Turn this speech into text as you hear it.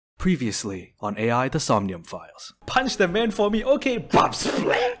Previously on AI the Somnium Files. Punch the man for me, okay, bop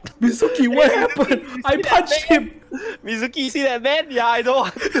splat! Mizuki, what happened? I punched him! Mizuki, you see that man? Yeah, I know.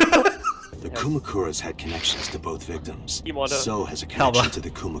 The Kumakuras had connections to both victims. Immortal. So has a connection to the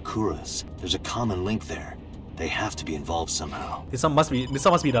Kumakuras. There's a common link there. They have to be involved somehow. This one must be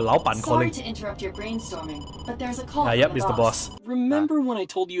the 老板 Sorry calling. to interrupt your brainstorming, but there's a call from Yep, the it's the boss. Remember when I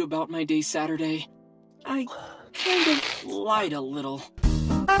told you about my day Saturday? I kind of lied a little.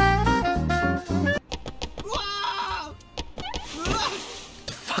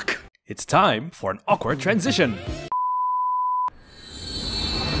 The fuck? It's time for an awkward transition.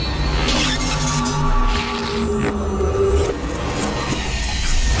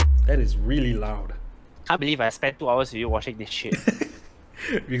 That is really loud. Can't believe I spent 2 hours with you watching this shit.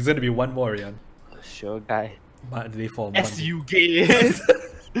 There's gonna be one more, Ryan. Sure, guy. But they form As you gay.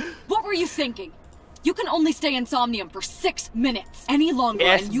 What were you thinking? You can only stay in Somnium for 6 minutes. Any longer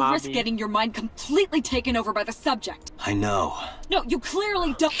Yes, and you mommy. risk getting your mind completely taken over by the subject. I know. No, you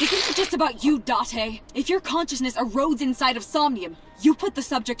clearly don't. This isn't just about you, Date. If your consciousness erodes inside of Somnium, you put the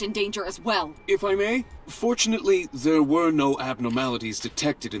subject in danger as well. If I may, fortunately, there were no abnormalities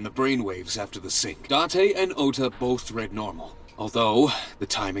detected in the brainwaves after the sync. Date and Ota both read normal. Although, the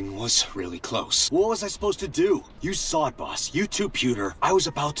timing was really close. What was I supposed to do? You saw it, boss. You too, Pewter. I was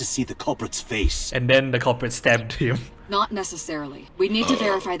about to see the culprit's face. And then the culprit stabbed him. Not necessarily. We need to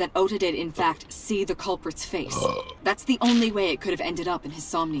verify that Ota did, in fact, see the culprit's face. That's the only way it could have ended up in his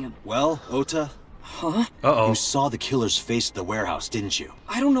Somnium. Well, Ota, Huh? Uh-oh. you saw the killer's face at the warehouse, didn't you?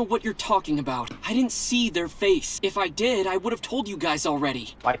 I don't know what you're talking about. I didn't see their face. If I did, I would have told you guys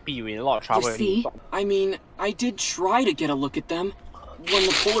already. Might be you in a lot of trouble. You see? I mean, I did try to get a look at them when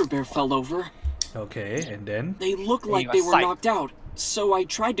the polar bear fell over. Okay, and then? They looked Yeah, like you they got were psyched. knocked out, so I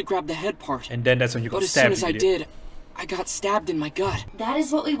tried to grab the head part. And then that's when you got But as soon stabbed, as you I idiot. did, I got stabbed in my gut. That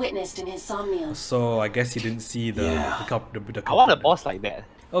is what we witnessed in his Somnium. So I guess you didn't see the Yeah. the culprit. I want a boss like that.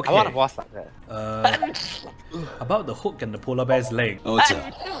 Okay. I want a boss like that. About the hook and the polar bear's leg.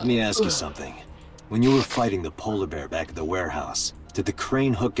 Ota, let me ask you something. When you were fighting the polar bear back at the warehouse, did the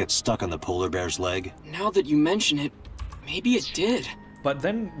crane hook get stuck on the polar bear's leg? Now that you mention it, maybe it did. But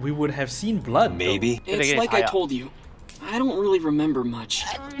then we would have seen blood. though. Maybe. Then It's again, like it's I high up. told you. I don't really remember much.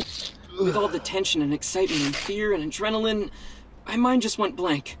 With all the tension and excitement and fear and adrenaline, my mind just went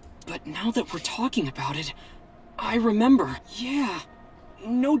blank. But now that we're talking about it, I remember. Yeah,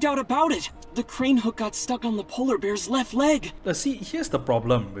 no doubt about it. The crane hook got stuck on the polar bear's left leg. See, here's the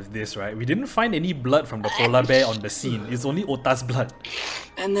problem with this, right? We didn't find any blood from the polar bear on the scene. It's only Ota's blood.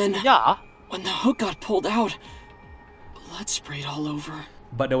 And then, Yeah. when the hook got pulled out, blood sprayed all over.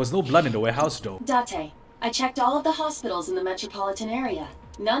 But there was no blood in the warehouse though. Date, I checked all of the hospitals in the metropolitan area.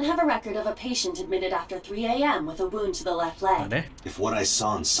 None have a record of a patient admitted after 3 a.m. with a wound to the left leg. Eh? If what I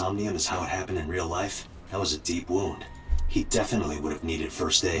saw in Somnium is how it happened in real life, that was a deep wound. He definitely would have needed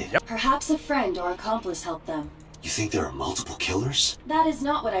first aid. Yep. Perhaps a friend or accomplice helped them. You think there are multiple killers? That is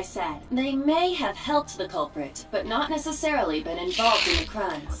not what I said. They may have helped the culprit, but not necessarily been involved in the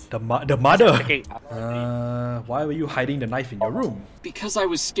crimes. The mother. Okay. Why were you hiding the knife in your room? Because I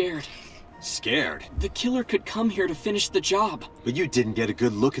was scared. Scared? The killer could come here to finish the job. But you didn't get a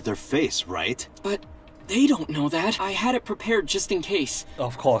good look at their face, right? But they don't know that. I had it prepared just in case.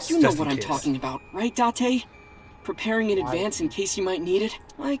 Of course. You know just what in I'm case. talking about, right, Date? Preparing in advance in case you might need it.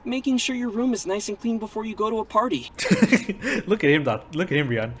 Like making sure your room is nice and clean before you go to a party. Look at him, Look at him,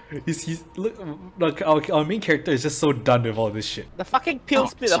 Rian. Look, our main character is just so done with all this shit. The fucking pill Oh,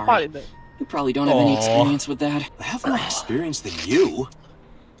 split sorry. apart in the... You probably don't have any Aw. experience with that. I have more experience than you.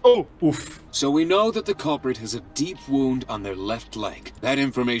 Oh! Oof. So we know that the culprit has a deep wound on their left leg. That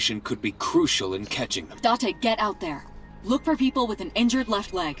information could be crucial in catching them. Date, get out there. Look for people with an injured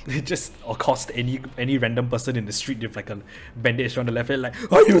left leg. Just accost any random person in the street with like a bandage on the left leg,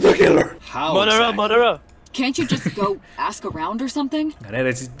 like, are you the killer? How Murderer, exactly? murderer! Can't you just go ask around or something? And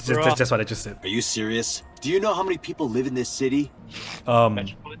that's just what I just said. Are you serious? Do you know how many people live in this city?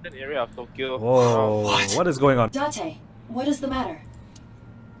 Metropolitan area of Tokyo. Whoa, what is going on? Date, what is the matter?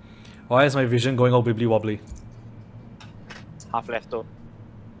 Why is my vision going all wibbly wobbly? Half left toe.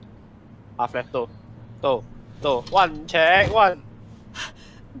 Half left toe. Toe. Toe. One check. One.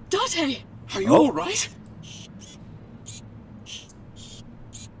 Date! Are you Oh. alright?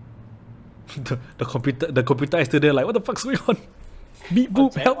 The computer is still there, like, what the fuck's going on? Beep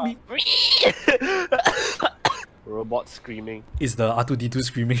boop, help me. Robot screaming. Is the R2D2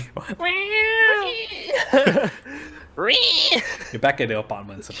 screaming? You're back at the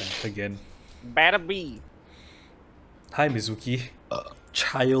apartment again. Better be. Hi, Mizuki.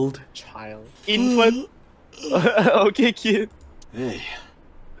 Child. Child. Infant. Okay, kid. Hey,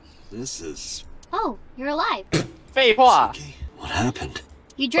 This is... Oh, you're alive. 废话， What happened?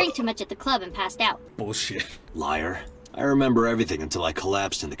 You drank too much at the club and passed out. Bullshit. Liar. I remember everything until I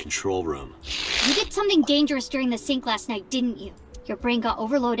collapsed in the control room. You did something dangerous during the sink last night, didn't you? Your brain got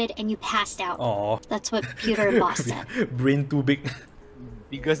overloaded and you passed out. Aw. That's what Pewter and Boss said. Brain too big.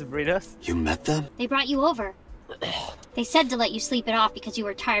 biggest brainers. You met them? They brought you over. They said to let you sleep it off because you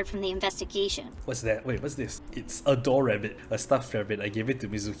were tired from the investigation. What's that? Wait, what's this? It's a door rabbit, a stuffed rabbit. I gave it to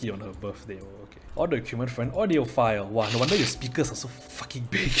Mizuki on her birthday. Oh, okay. Audio equipment for an audio file. Wow, no wonder your speakers are so fucking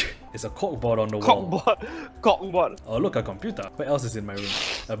big. There's a corkboard on the wall. Cockboard. Oh, look, a computer. What else is in my room?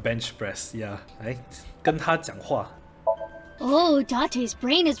 A bench press. Yeah. 哎，跟他讲话。 Oh, Date's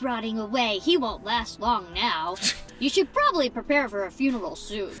brain is rotting away. He won't last long now. You should probably prepare for a funeral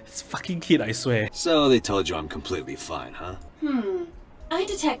soon. It's fucking kid, I swear. So they told you I'm completely fine, huh? I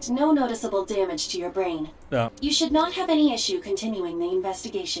detect no noticeable damage to your brain. Yeah. You should not have any issue continuing the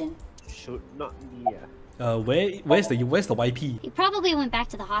investigation. Should not be. Where's the YP? He probably went back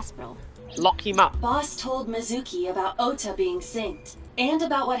to the hospital. Lock him up. Boss told Mizuki about Ota being synced, and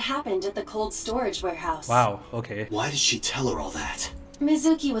about what happened at the cold storage warehouse. Wow, okay. Why did she tell her all that?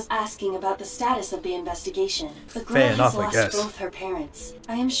 Mizuki was asking about the status of the investigation. The girl Fair enough, has I lost guess. both her parents.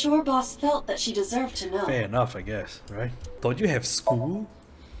 I am sure Boss felt that she deserved to know. Fair enough, I guess, right? Don't you have school?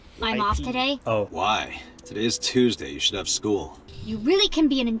 I'm off today. Oh. Why? Today is Tuesday, you should have school. You really can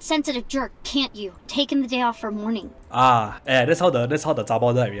be an insensitive jerk, can't you? Taking the day off for mourning. Ah, yeah, that's how the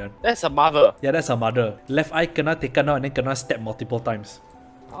zhabao died, Rian. That's a mother. Yeah, that's her mother. Left eye kena taken out and then kena stabbed multiple times.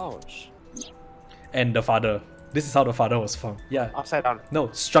 Ouch. And the father. This is how the father was found. Yeah. Upside down. No,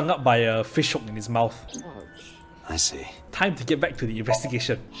 strung up by a fish hook in his mouth. Ouch. I see. Time to get back to the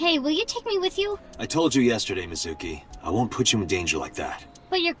investigation. Hey, will you take me with you? I told you yesterday, Mizuki. I won't put you in danger like that.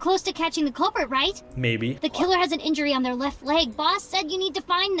 But you're close to catching the culprit, right? Maybe. The killer has an injury on their left leg. Boss said you need to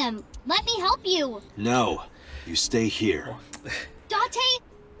find them. Let me help you. No. You stay here. Date,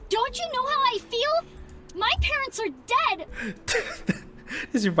 don't you know how I feel? My parents are dead.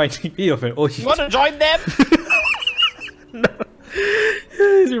 This reminds me of an old You wanna join them?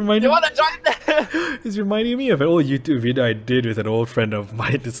 It's reminding You wanna join them? It's reminding me of an old YouTube video I did with an old friend of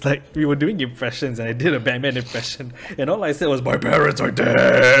mine. It's like we were doing impressions and I did a Batman impression and all I said was, my parents are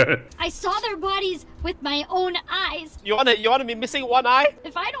dead! I saw their bodies with my own eyes. You wanna be missing one eye?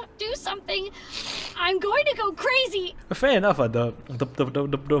 If I don't do something, I'm going to go crazy. Fair enough,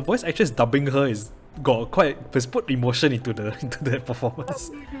 the voice actress dubbing her is got has put emotion into the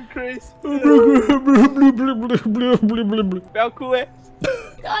performance. Crazy. Don't Cool, eh?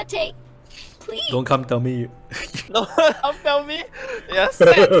 Date, please. come tell me. No, don't tell me. Your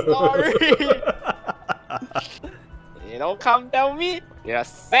sad story. You don't come tell me. Your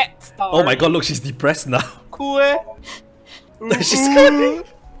sad story. Oh my god, look, she's depressed now. Cool, eh? She's crying.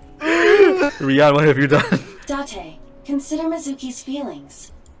 Rian, what have you done? Date, consider Mizuki's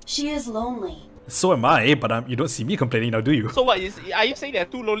feelings. She is lonely. So am I, but you don't see me complaining now, do you? So what? Are you saying that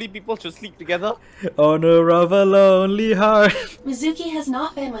two lonely people should sleep together? On a rather lonely heart. Mizuki has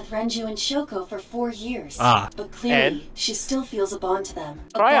not been with Renju and Shoko for 4 years. Ah. But clearly, And? she still feels a bond to them.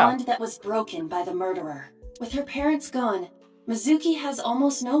 A Try out. bond that was broken by the murderer. With her parents gone, Mizuki has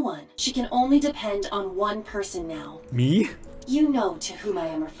almost no one. She can only depend on one person now. Me? You know to whom I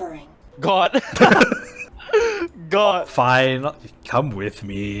am referring. God. God. Fine, come with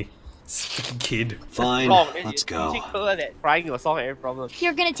me. Fucking kid. Fine, Wrong. let's You go. think her that crying your song every problem.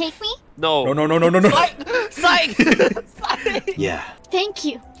 You're gonna take me? No. No. Psych! Psych! Psych! Yeah. Thank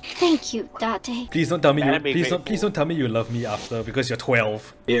you. Thank you, Date. Please don't tell me Better be grateful. please don't tell me you love me after because you're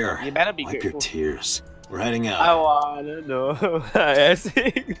 12. Here, You better be wipe your grateful. tears. We're heading I out. wanna know how I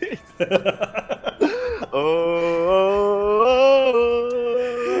sing this.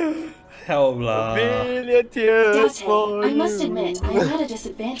 Oh, Help a lah. million tears Date, for I must you. admit, I am at a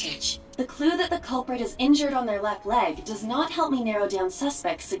disadvantage. The clue that the culprit is injured on their left leg does not help me narrow down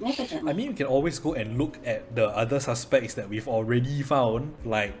suspects significantly. I mean, you can always go and look at the other suspects that we've already found,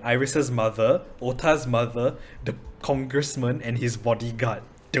 like Iris's mother, Ota's mother, the congressman, and his bodyguard.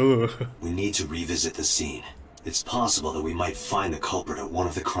 Duh. We need to revisit the scene. It's possible that we might find the culprit at one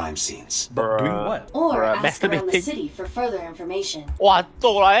of the crime scenes. But doing what? Or Bruh, ask around the masturbating. city for further information. Wow,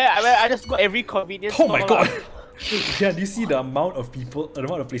 I just got every convenience Oh my store lah. god! Yeah, do you see the amount of people, the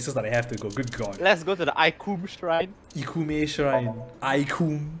amount of places that I have to go? Good god. Let's go to the Ikume shrine. Ikume shrine.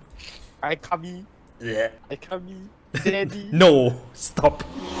 Ikume. Ikami. Blech. Ikami. Daddy. No! Stop.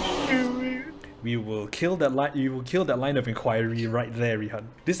 We will kill that line. You will kill that line of inquiry right there, Rihan.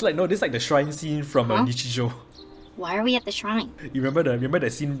 This like the shrine scene from Nichijou. Why are we at the shrine? You remember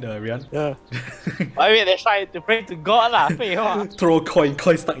that scene, Rian? Yeah. Why wait, they're trying to pray to God lah. 废话. Throw a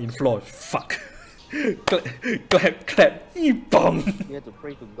coin stuck in floor. Fuck. clap. Bong. You have to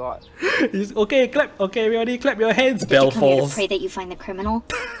pray to God. Okay, clap. Okay, everybody, clap your hands. Bell Did you come here to falls. pray that you find the criminal?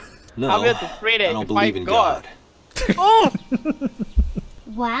 No, I'm here to pray that I don't you believe find in God. God. Oh!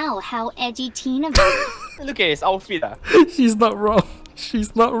 Wow, how edgy teen of you. Look at his outfit. She's not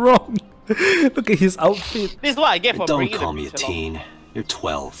wrong. Look at his outfit. This is what I get for Don't bringing call the me a bitch along. teen. You're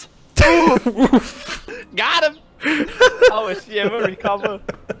 12. Got him! How will she ever recover?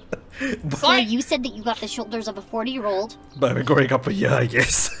 So you said that you got the shoulders of a 40-year-old. But I've been growing up a year, I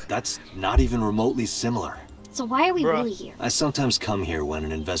guess. That's not even remotely similar. So why are we Bruh. really here? I sometimes come here when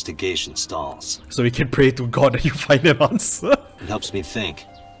an investigation stalls. So we can pray to God and you find an answer. It helps me think.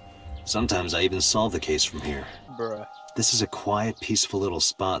 Sometimes I even solve the case from here. Bruh. This is a quiet, peaceful little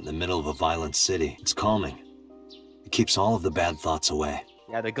spot in the middle of a violent city. It's calming. It keeps all of the bad thoughts away.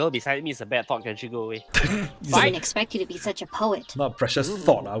 Yeah, the girl beside me is a bad thought. Can she go away? I didn't expect you to be such a poet. Not a precious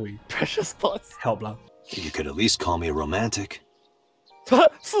thought, are we? Precious thoughts. Help lah. You could at least call me a romantic.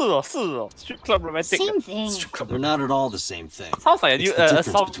 是哦. Strip club romantic. Same thing. They're not at all the same thing. Sounds like a It's new the difference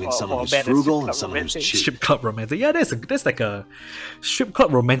song between for someone a who's band. frugal Strip and club someone who's romantic. cheap. Strip club romantic. Yeah, that's like a strip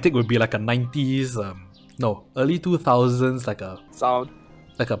club romantic would be like a 90s early 2000s Sound.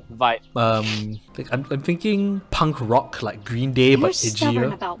 like a Vibe. I'm thinking punk rock like Green Day You're but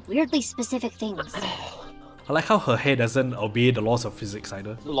stubborn edgier. about weirdly specific things. I like how her hair doesn't obey the laws of physics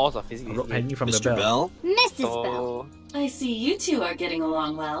either. The laws of physics. Rope hanging from the Mr. bell. Bell? Mrs. Bell. So, I see you two are getting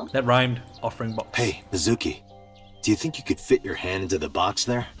along well. That rhymed. Offering box. Hey, Mizuki. Do you think you could fit your hand into the box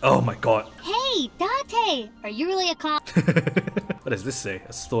there? Oh my god. Hey, Date! Are you really a cop? What does this say?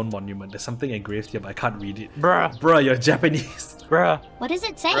 A stone monument. There's something engraved here, but I can't read it. bruh. Bruh, you're Japanese. Bruh. What does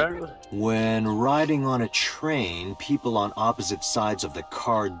it say? Bruh. When riding on a train, people on opposite sides of the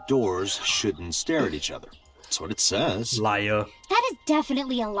car doors shouldn't stare at each other. That's what it says. Liar. That is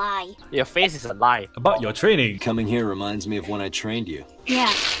definitely a lie. Your face is a lie. About your training. Coming here reminds me of when I trained you.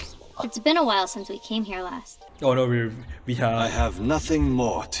 Yeah. It's been a while since we came here last. Oh no, we I have have nothing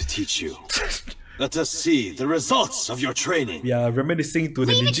more to teach you. Let us see the results of your training. we are reminiscing to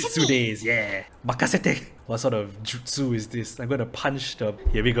the Leave it to ninjutsu me. days. Yeah. Makasete. What sort of jutsu is this? I'm gonna punch the.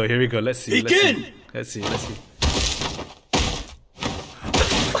 Here we go. Let's see. Begin! Let's see. What the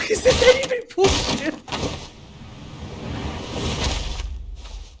fuck is this anime bullshit?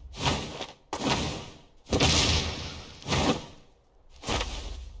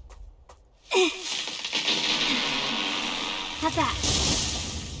 How's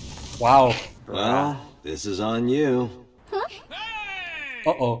that? Wow. Well, this is on you.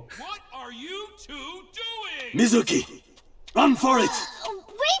 Uh-oh. What are you two doing? Mizuki! Run for it!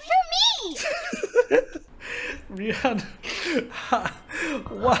 Wait for me! Rihan.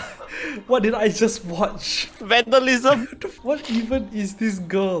 What did I just watch? Vandalism. What even is this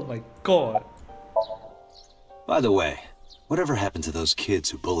girl? My god. By the way, whatever happened to those kids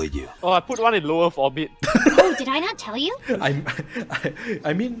who bullied you? Oh, I put one in lower orbit. Oh, did I not tell you?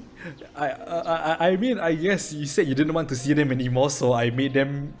 I mean, I guess you said you didn't want to see them anymore, so I made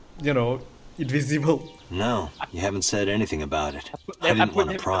them, invisible. No, you haven't said anything about it. I Then didn't put want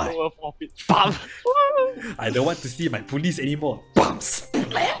to them in pry. lower orbit. Bam. I don't want to see my police anymore. Bam!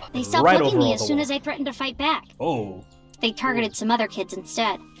 Splat! They stopped Right looking over me all as the soon wall. as I threatened to fight back. Oh, They targeted some other kids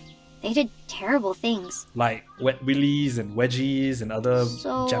instead. They did terrible things. like wet willies and wedgies and other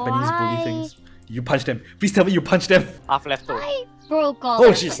So Japanese bully I- things. You punched them. Please tell me you punched them. Half left toe. I broke all Oh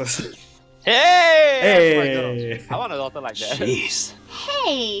their Jesus. Hey! Hey. That's my girl. I want a daughter like that. Jeez.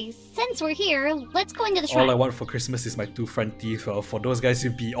 Hey, since we're here, let's go into the All I shrine. want for Christmas is my 2 front teeth. Well, for those guys,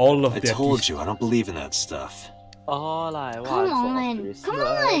 it'd be all of I their told teeth. you, I don't believe in that stuff. All I want Come for on, Christmas come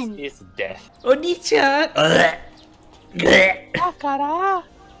on. is death. Oni-chan!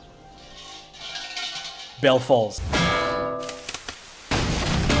 Bell falls.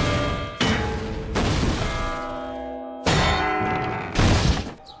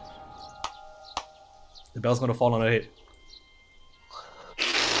 The bell's gonna fall on her head.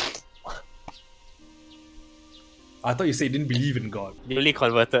 I thought you said you didn't believe in God. Newly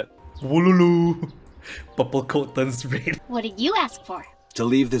converted. Wolulu! Purple coat turns red. What did you ask for? To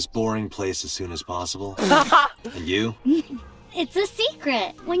leave this boring place as soon as possible. And you? It's a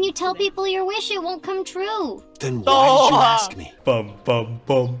secret. When you tell people your wish, it won't come true. Then why did you ask me? Bum bum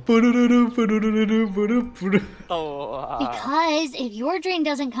bum. Oh, Because if your dream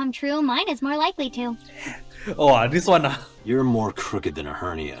doesn't come true, mine is more likely to. Oh, this one. You're more crooked than a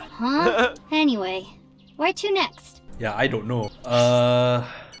hernia. Huh? Anyway, where to next? Yeah, I don't know.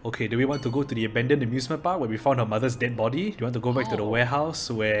 Okay, do we want to go to the abandoned amusement park where we found her mother's dead body? Do you want to go back to the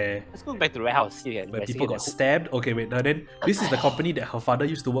warehouse where Let's go back to the warehouse. See, where people got stabbed? Okay, wait. Now then, this is the company that her father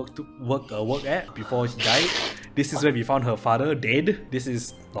used to work at before he died. This is where we found her father dead. This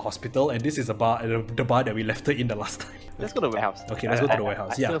is the hospital, and this is the bar that we left her in the last time. Let's go to the warehouse. Okay, let's go to the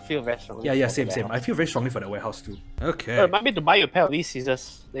warehouse. I still feel very strongly. Yeah, for same. the warehouse. I feel very strongly for the warehouse too. Okay. Remind me to buy you a pair of these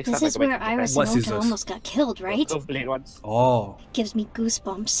scissors next This time is I go where back to Iris What and Ota scissors? almost got killed, right? Those blade ones. Oh. Gives me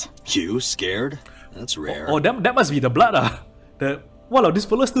goosebumps. You scared? That's rare. Oh, that must be the blood, Wow, this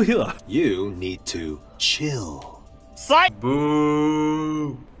fella's still here. You need to chill. Psych!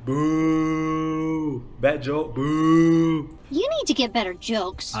 Boo! Boo! Bad joke. Boo! You need to get better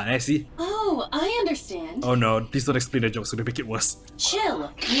jokes. I see. Oh, I understand. Oh no, please don't explain the joke so they make it worse. Chill,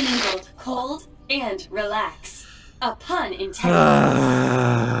 meaning both cold and relax. A pun intended.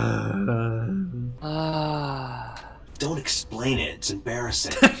 Don't explain it, it's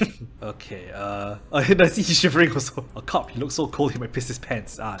embarrassing. Okay, I see he's shivering also. A cop, he looks so cold he might piss his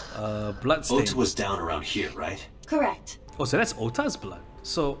pants. Bloodstain. Ota was down around here, right? Correct. Oh, so that's Ota's blood.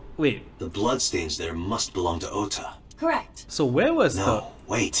 So, wait. The bloodstains there must belong to Ota. Correct. So where was No,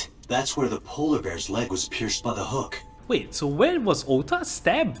 wait. That's where the polar bear's leg was pierced by the hook. Wait, so where was Ota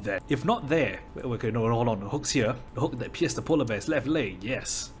stabbed then? If not there. Wait, okay, no, hold on. The hook's here. The hook that pierced the polar bear's left leg,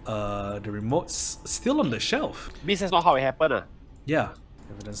 yes. The remote's still on the shelf. Means that's not how it happened. Yeah.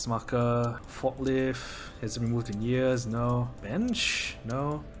 Evidence marker, forklift, hasn't been moved in years, no. Bench,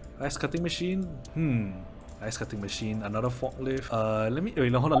 no. Ice cutting machine, ice cutting machine, another forklift.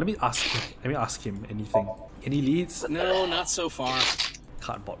 Hold on, let me ask him anything. Any leads? No, not so far.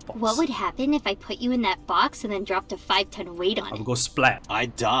 Cardboard box. What would happen if I put you in that box and then dropped a 5-ton weight on I it? would go splat.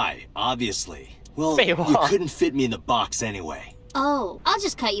 I'd die, obviously. Well, Wait, you what? couldn't fit me in the box anyway. Oh, I'll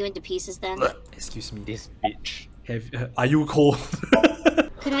just cut you into pieces then. Excuse me. This bitch. Are you cold?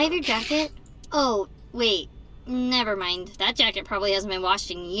 Could I have your jacket? Oh, wait. Never mind. That jacket probably hasn't been washed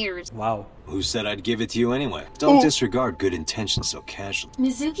in years. Wow. Who said I'd give it to you anyway? Don't disregard good intentions so casually.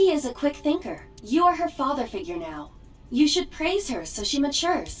 Mizuki is a quick thinker. You are her father figure now. You should praise her so she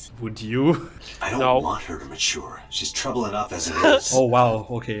matures. Would you? I don't No. want her to mature. She's trouble enough as it is. Oh wow,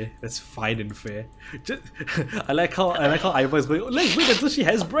 okay. That's fine and fair. I like how Iva is going, wait until she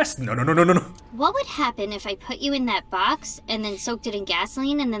has breasts. No. What would happen if I put you in that box and then soaked it in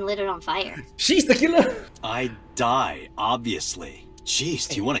gasoline and then lit it on fire? She's the killer! I'd die, obviously. Jeez,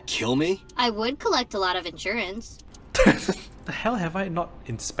 do you want to kill me? I would collect a lot of insurance. The hell have I not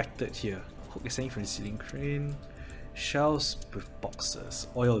inspected here? Hook is hanging from the ceiling crane. Shelves with boxes.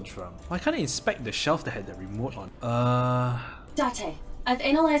 Oil drum. Why can't I inspect the shelf that had the remote on? Date, I've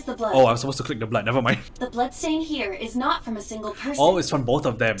analyzed the blood. Oh, I'm supposed to click the blood. Never mind. The blood stain here is not from a single person. Oh, it's from both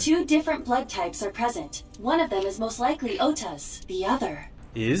of them. Two different blood types are present. One of them is most likely Ota's. The other.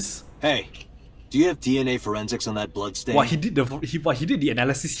 Is? Hey, do you have DNA forensics on that blood stain? Well, he did the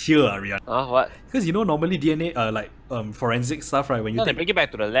analysis here, Arian. What? Because you know normally DNA, forensic stuff, right? When you No, they take, bring it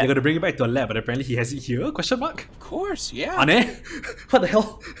back to the they're lab. gonna bring it back to a lab, but apparently he has it here? Question mark? Of course, yeah. Ane? What the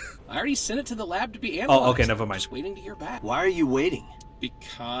hell? I already sent it to the lab to be analyzed. Oh, okay, never mind. Just waiting to hear back. Why are you waiting?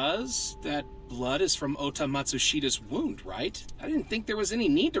 Because that blood is from Ota Matsushida's wound, right? I didn't think there was any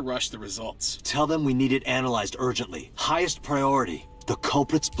need to rush the results. Tell them we need it analyzed urgently. Highest priority. The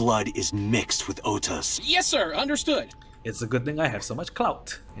culprit's blood is mixed with Ota's. Yes, sir. Understood. It's a good thing I have so much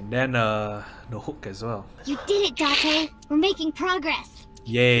clout. And then, the hook as well. You did it, Date! We're making progress!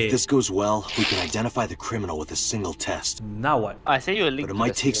 Yay. If this goes well, we can identify the criminal with a single test. Now what? I sent you a link. But it to might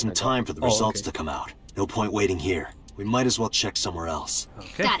the take scene some right time for the Oh, results okay. to come out. No point waiting here. We might as well check somewhere else.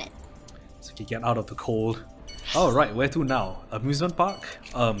 Okay. Got it. So we can get out of the cold. Alright, where to now? Amusement park?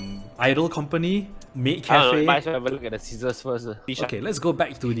 Idol company? Maid now. I don't know, cafe? might as well have a look at the scissors first. Okay, let's go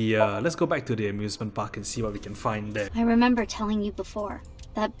back to the amusement park and see what we can find there. I remember telling you before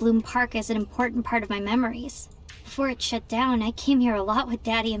that Bloom Park is an important part of my memories. Before it shut down, I came here a lot with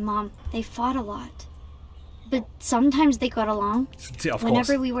Daddy and Mom. They fought a lot. But sometimes they got along. Yeah, of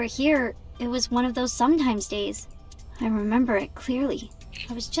Whenever course. we were here, it was one of those sometimes days. I remember it clearly.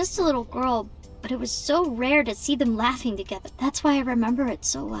 I was just a little girl, but it was so rare to see them laughing together. That's why I remember it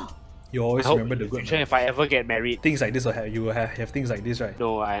so well. You always I hope remember the in the good future, if I ever get married. things like this. Or you will have things like this, right?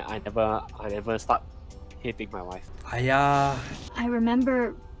 No, I never start hating my wife. Aya. I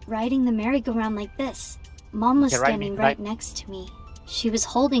remember riding the merry-go-round like this. Mom was Okay, ride me, standing ride. right next to me. She was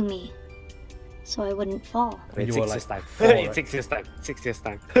holding me, so I wouldn't fall. When In you were 6 years' like time. 4, In right? 6 years' time. 6 years'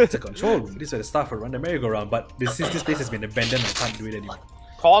 time. It's a control room. This is where the staff will run the merry-go-round, but since this place has been abandoned, I can't do it anymore.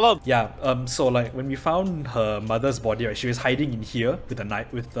 Call him. Yeah, so like when we found her mother's body, right, she was hiding in here with a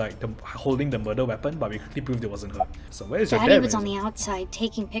knife, with like holding the murder weapon, but we quickly proved it wasn't her. So where's your Daddy dad? was on the outside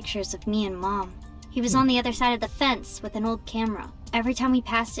taking pictures of me and Mom. He was on the other side of the fence with an old camera. Every time we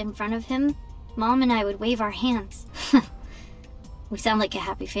passed in front of him, Mom and I would wave our hands. We sound like a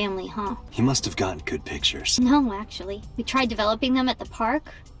happy family, huh? He must have gotten good pictures. No, actually. We tried developing them at the park,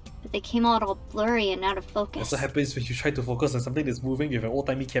 but they came out all blurry and out of focus. That's what happens when you try to focus on something that's moving with an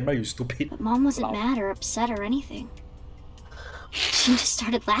old-timey camera, you stupid. But Mom wasn't mad or upset or anything. She just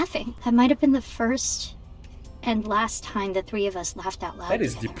started laughing. That might have been the first and last time the three of us laughed out loud. That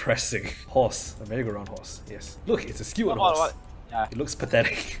is together. depressing. Horse. A merry-go-round horse. Yes. Look, it's a skewered What? horse. Yeah, It looks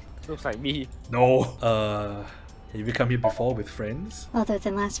pathetic. looks like me. No. Have you come here before with friends? Other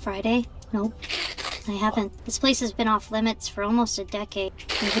than last Friday? Nope. I haven't. This place has been off limits for almost a decade.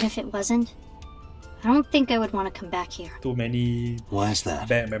 Even if it wasn't, I don't think I would want to come back here. Too many Why is that?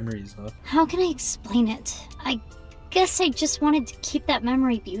 bad memories, huh? How can I explain it? I guess I just wanted to keep that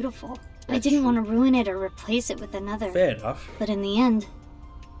memory beautiful. I didn't want to ruin it or replace it with another. Fair enough. But in the end,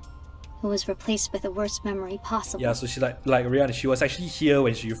 it was replaced with the worst memory possible. Yeah, so she like Rihanna, she was actually here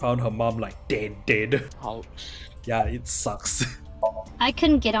when she found her mom like dead. Ouch. Yeah, it sucks. I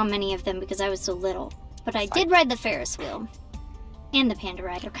couldn't get on many of them because I was so little, but I did ride the Ferris wheel. And the panda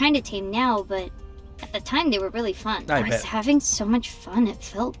ride. They're kind of tame now, but at the time they were really fun. I I was bet. having so much fun, it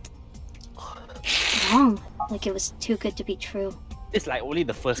felt wrong. Like it was too good to be true. It's like only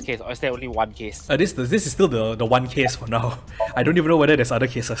the first case, or is there only one case? This is still the one case for now. I don't even know whether there's other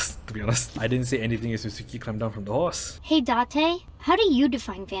cases, to be honest. I didn't say anything as Suzuki climbed down from the horse. Hey Date, how do you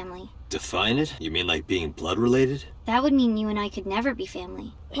define family? Define it? You mean like being blood related? That would mean you and I could never be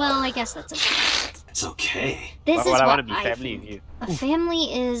family. Well, I guess that's okay. It's okay. This But is I what want to be I family think. with you. A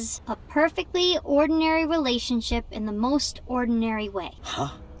family is a perfectly ordinary relationship in the most ordinary way. Huh?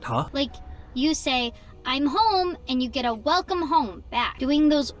 Huh? Like, you say, I'm home, and you get a welcome home back. Doing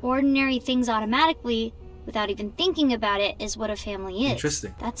those ordinary things automatically, without even thinking about it, is what a family is.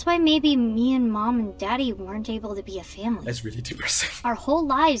 Interesting. That's why maybe me and Mom and Daddy weren't able to be a family. That's really depressing. Our whole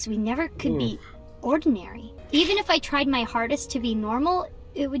lives, we never could be ordinary. Even if I tried my hardest to be normal,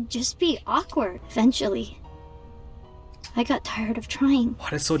 it would just be awkward. Eventually, I got tired of trying. Wow,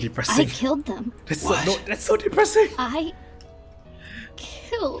 that's so I depressing. killed them. That's so, What? no, that's so depressing. I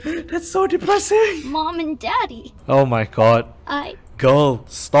killed That's so depressing. Mom and Daddy. Oh my god. Girl,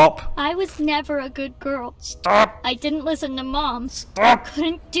 stop. I was never a good girl. Stop. I didn't listen to Mom. Stop.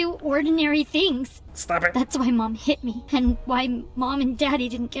 Couldn't do ordinary things. Stop it. That's why Mom hit me, and why Mom and Daddy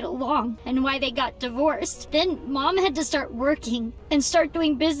didn't get along, and why they got divorced. Then Mom had to start working and start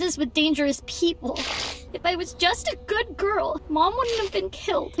doing business with dangerous people. If I was just a good girl, Mom wouldn't have been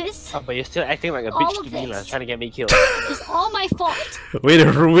killed. This Oh, but you're still acting like a All bitch of to me, this. trying to get me killed. is all my fault. Way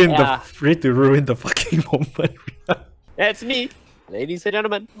to ruin Yeah. the fucking moment. That's me, ladies and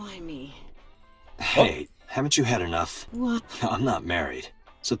gentlemen. Why me? Hey, haven't you had enough? What? I'm not married.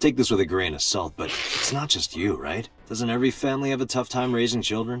 So take this with a grain of salt, but it's not just you, right? Doesn't every family have a tough time raising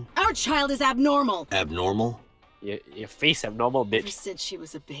children? Our child is abnormal. Abnormal? Your face abnormal, Ever bitch. since she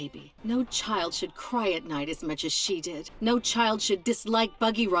was a baby, no child should cry at night as much as she did. No child should dislike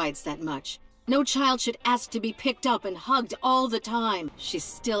buggy rides that much. No child should ask to be picked up and hugged all the time. She's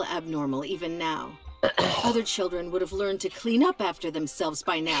still abnormal even now. Other children would have learned to clean up after themselves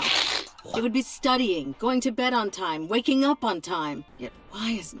by now. They would be studying, going to bed on time, waking up on time. Yet why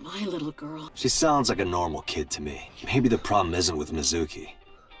is my little girl? She sounds like a normal kid to me. Maybe the problem isn't with Mizuki.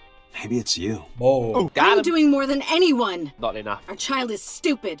 Maybe it's you. Whoa. Got I'm him. doing more than anyone. Not enough. Our child is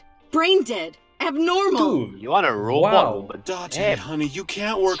stupid, brain dead, abnormal. Dude. You want a robot Wow. woman? Date, Damn. honey, you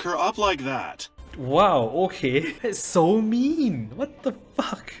can't work her up like that. Wow, okay. That's so mean. What the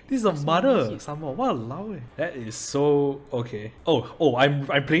fuck? This is a mother somehow. Walao. That is so okay. Oh, I'm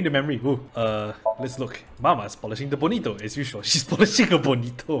playing the memory. Ooh. Let's look. Mama's polishing the bonito as usual. She's polishing a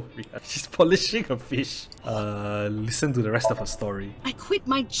bonito. She's polishing a fish. Listen to the rest of her story. I quit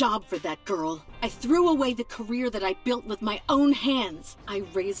my job for that girl. I threw away the career that I built with my own hands. I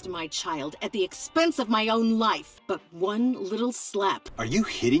raised my child at the expense of my own life. But one little slap. Are you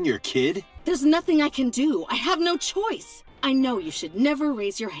hitting your kid? There's nothing I can do. I have no choice. I know you should never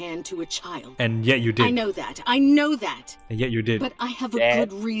raise your hand to a child. And yet you did. I know that. I know that. And yet you did. But I have a Dad.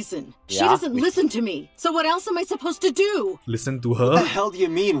 good reason. She Yeah? doesn't listen to me. So what else am I supposed to do? Listen to What the her. hell do you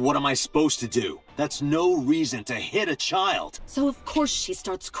mean, what am I supposed to do? That's no reason to hit a child. So of course she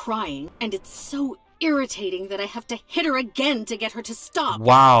starts crying, and it's so irritating that I have to hit her again to get her to stop.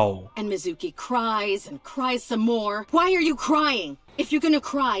 Wow. And Mizuki cries and cries some more. Why are you crying? If you're gonna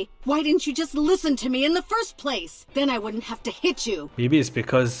cry, why didn't you just listen to me in the first place? Then I wouldn't have to hit you. Maybe it's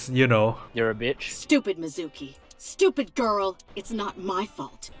because, you know. You're a bitch. Stupid Mizuki. Stupid girl. It's not my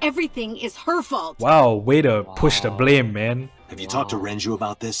fault. Everything is her fault. Wow, way to push the blame, man. Have you talked to Renju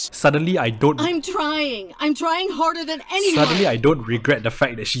about this? Suddenly I don't... I'm trying. I'm trying harder than anyone. Suddenly I don't regret the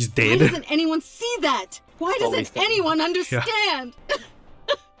fact that she's Why dead. doesn't anyone see that? Why doesn't Always that. anyone understand?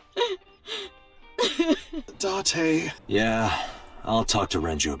 Date. Yeah, I'll talk to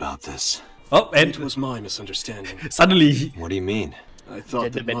Renju about this. Oh, and It was my misunderstanding. suddenly... What do you mean? I thought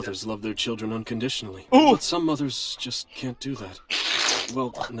that Sentimental. mothers love their children unconditionally. But some mothers just can't do that.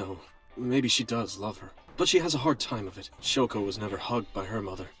 Well, no. Maybe she does love her. But she has a hard time of it. Shoko was never hugged by her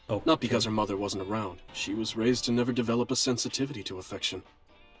mother. Oh, Not because her mother wasn't around. She was raised to never develop a sensitivity to affection.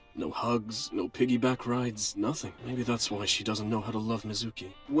 No hugs, no piggyback rides, nothing. Maybe that's why she doesn't know how to love Mizuki.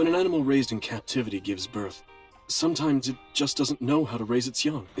 When an animal raised in captivity gives birth, sometimes it just doesn't know how to raise its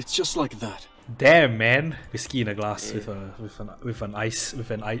young. It's just like that. Damn, man. Whiskey in a glass with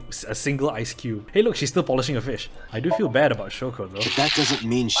a single ice cube. Hey, look, she's still polishing a fish. I do feel bad about Shoko though. But that doesn't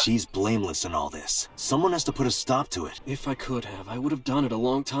mean she's blameless in all this. Someone has to put a stop to it. If I could have, I would have done it a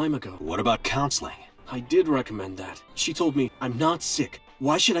long time ago. What about counseling? I did recommend that. She told me, I'm not sick.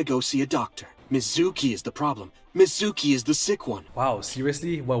 Why should I go see a doctor? Mizuki is the problem. Mizuki is the sick one. Wow,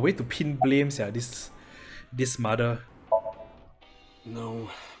 seriously? Well, way to pin blames, yeah, this mother. No,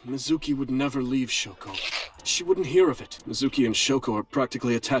 Mizuki would never leave Shoko. She wouldn't hear of it. Mizuki and Shoko are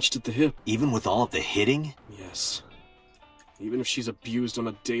practically attached at the hip. Even with all of the hitting? Yes. Even if she's abused on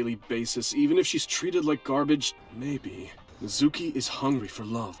a daily basis, even if she's treated like garbage, maybe. Mizuki is hungry for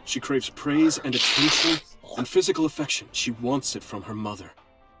love. She craves praise and attention and physical affection. She wants it from her mother.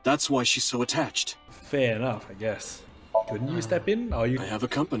 That's why she's so attached. Fair enough, I guess. Couldn't you step in? Or you... I have a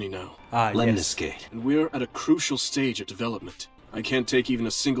company now, Ah, yes. Lemniscate. and we're at a crucial stage of development. I can't take even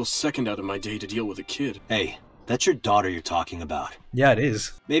a single second out of my day to deal with a kid. Hey, that's your daughter you're talking about. Yeah, it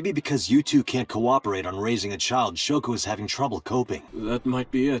is. Maybe because you two can't cooperate on raising a child, Shoko is having trouble coping. That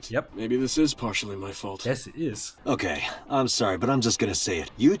might be it. Yep. Maybe this is partially my fault. Yes, it is. Okay, I'm sorry, but I'm just gonna say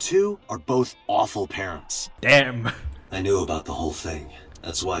it. You two are both awful parents. Damn. I knew about the whole thing.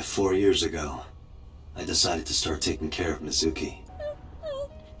 That's why 4 years ago, I decided to start taking care of Mizuki.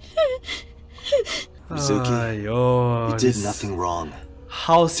 Mizuki, Aiyo, you did this- nothing wrong.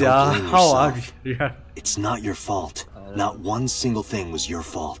 How, yeah? blame How are yourself. we? Yeah. It's not your fault. Not one single thing was your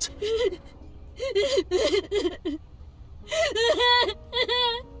fault.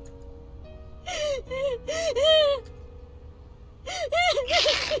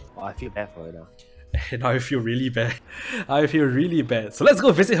 Oh, I feel bad for her now. Now I feel really bad. I feel really bad. So let's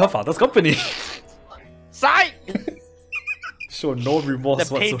go visit her father's company. Psych! Show no remorse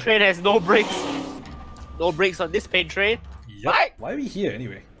The pain whatsoever. train has no brakes. No brakes on this pain train. Yup. Right. Why are we here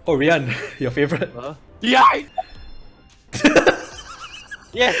anyway? Oh, Rian, your favorite? Yeah!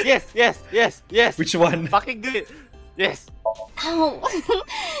 yes. Which one? Fucking good. Yes. Oh,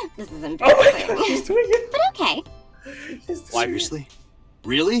 this is Oh my embarrassing. god, she's doing it! But okay. Seriously?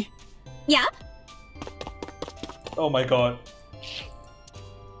 Really? Yeah. Oh my god.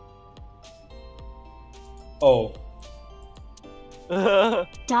 Oh.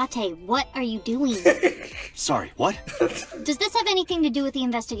 Date, what are you doing? Sorry, what? Does this have anything to do with the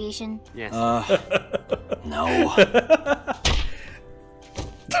investigation? Yes. No.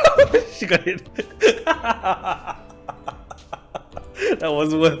 She got hit. That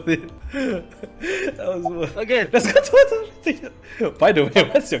was worth it. That was worth it. Again. Let's go to the... By the way,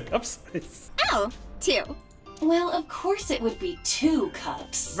 what's your cup size? Oh, 2. Well, of course it would be 2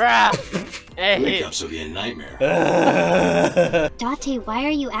 cups. Bruh. Hey. Breakups would be a nightmare. Date, why are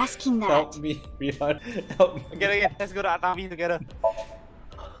you asking that? Help me, Rihan. Help me. Again. Let's go to Atami together.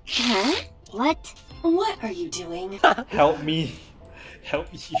 Huh? What? What are you doing? Help me.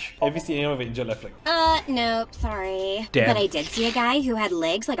 Help me. Have you seen anyone with angel left leg? Nope, sorry. Damn. But I did see a guy who had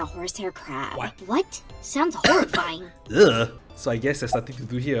legs like a horsehair crab. What? What? Sounds horrifying. Ugh. So I guess there's nothing to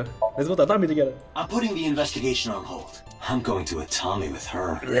do here. Let's go to Atami together. I'm putting the investigation on hold. I'm going to Atami with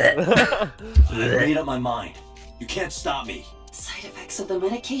her. I made up my mind. You can't stop me. Side effects of the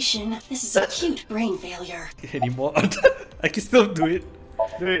medication. This is acute brain failure. Anymore? I can still do it.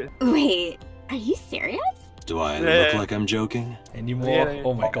 Do it. Wait, are you serious? Do I look like I'm joking? Anymore? Yeah.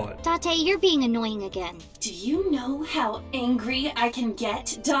 Oh my god. Date, you're being annoying again. Do you know how angry I can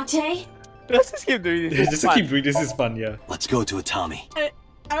get, Date? Let's just keep doing this. Just keep doing this, is fun, yeah. Let's go to Atami.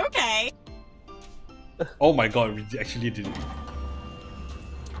 Okay. Oh my god, we actually did it.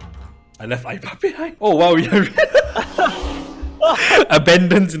 I left Aiba behind. Oh wow, we are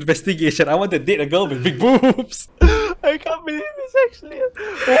abandoned investigation. I want to date a girl with big boobs. I I can't believe this actually.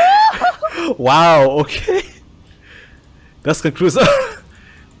 Wow, okay. That's conclusive.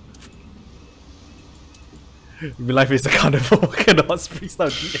 Real life is a carnival. Cannot hot springs now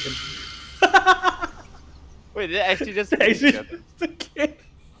the end. Wait, did it actually just Actually, okay.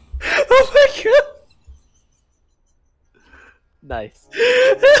 Oh my god. Nice.